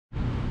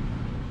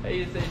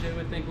Hey, it's AJ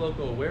with Think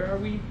Local. Where are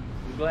we?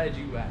 I'm glad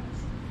you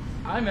asked.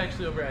 I'm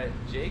actually over at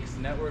Jake's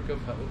Network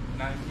of Hope,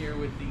 and I'm here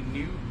with the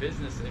new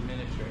business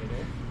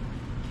administrator,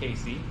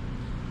 Kaycee.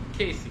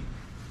 Kaycee,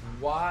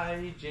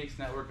 why Jake's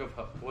Network of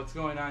Hope? What's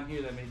going on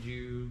here that made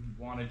you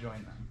want to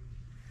join them?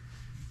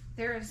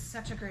 There is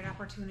such a great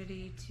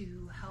opportunity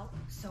to help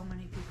so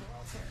many people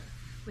out there.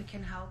 We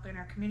can help in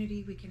our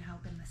community, we can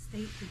help in the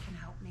state, we can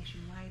help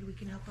nationwide, we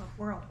can help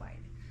worldwide.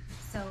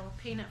 So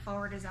paying it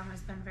forward has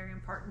always been very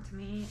important to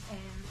me,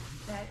 and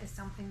that is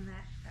something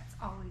that's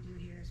all we do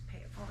here is pay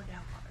it forward to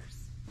help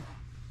others.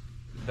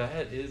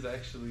 That is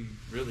actually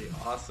really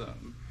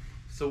awesome.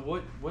 So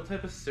what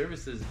type of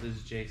services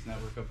does Jake's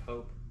Network of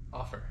Hope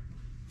offer?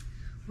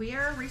 We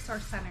are a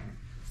resource center.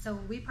 So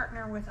we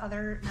partner with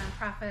other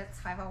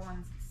nonprofits,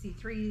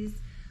 501c3s,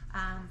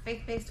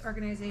 faith-based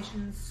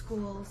organizations,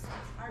 schools.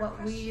 What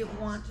we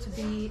want to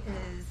be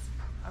is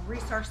a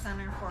resource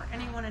center for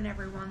anyone and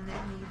everyone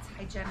that needs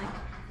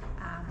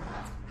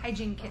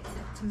hygiene kits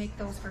to make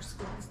those for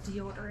schools,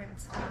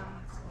 deodorants,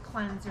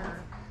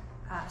 cleanser,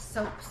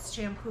 soaps,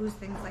 shampoos,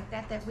 things like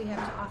that we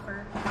have to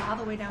offer, all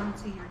the way down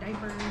to your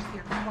diapers,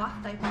 your cloth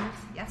diapers.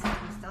 Yes, we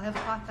still have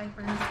cloth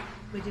diapers.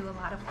 We do a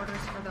lot of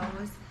orders for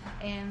those,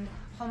 and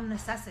home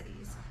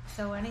necessities.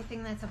 So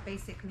anything that's a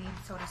basic need,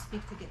 so to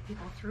speak, to get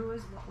people through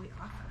is what we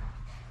offer.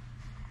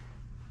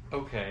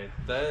 Okay,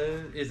 that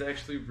is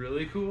actually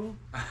really cool.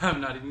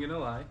 I'm not even gonna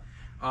lie.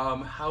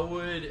 How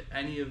would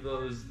any of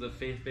those, the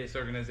faith-based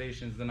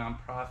organizations, the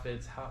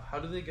nonprofits, how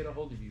do they get a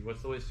hold of you?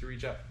 What's the ways to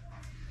reach out?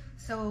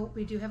 So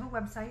we do have a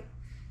website,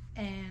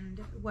 and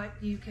what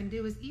you can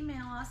do is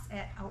email us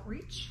at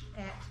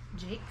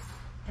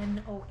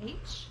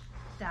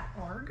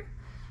outreach@jakesnoh.org.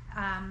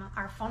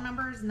 Our phone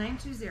number is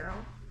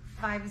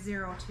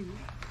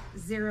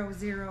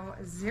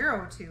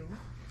 920-502-0002.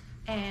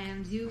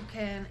 And you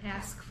can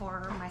ask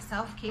for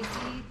myself,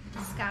 Kaycee.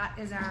 Scott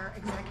is our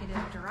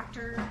executive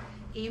director.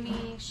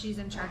 Amy, she's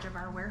in charge of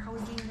our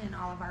warehousing and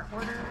all of our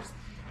orders.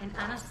 And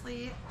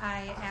honestly,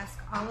 I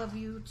ask all of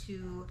you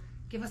to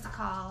give us a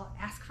call,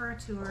 ask for a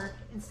tour,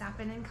 and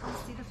stop in and come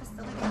see the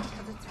facility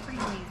because it's pretty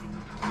amazing.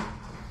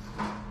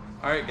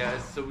 All right,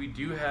 guys, so we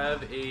do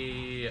have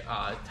a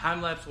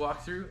time-lapse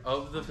walkthrough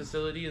of the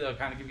facility that'll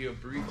kind of give you a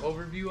brief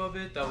overview of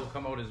it that will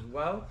come out as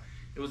well.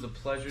 It was a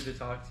pleasure to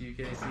talk to you,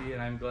 Kaycee,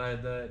 and I'm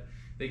glad that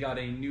they got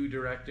a new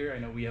director. I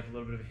know we have a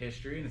little bit of a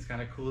history, and it's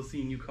kind of cool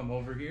seeing you come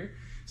over here.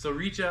 So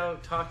reach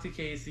out, talk to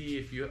Kaycee.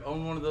 If you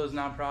own one of those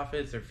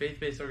nonprofits or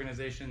faith-based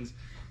organizations,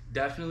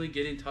 definitely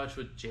get in touch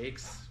with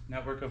Jake's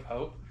Network of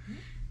Hope.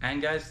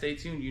 And guys, stay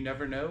tuned. You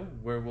never know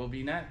where we'll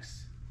be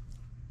next.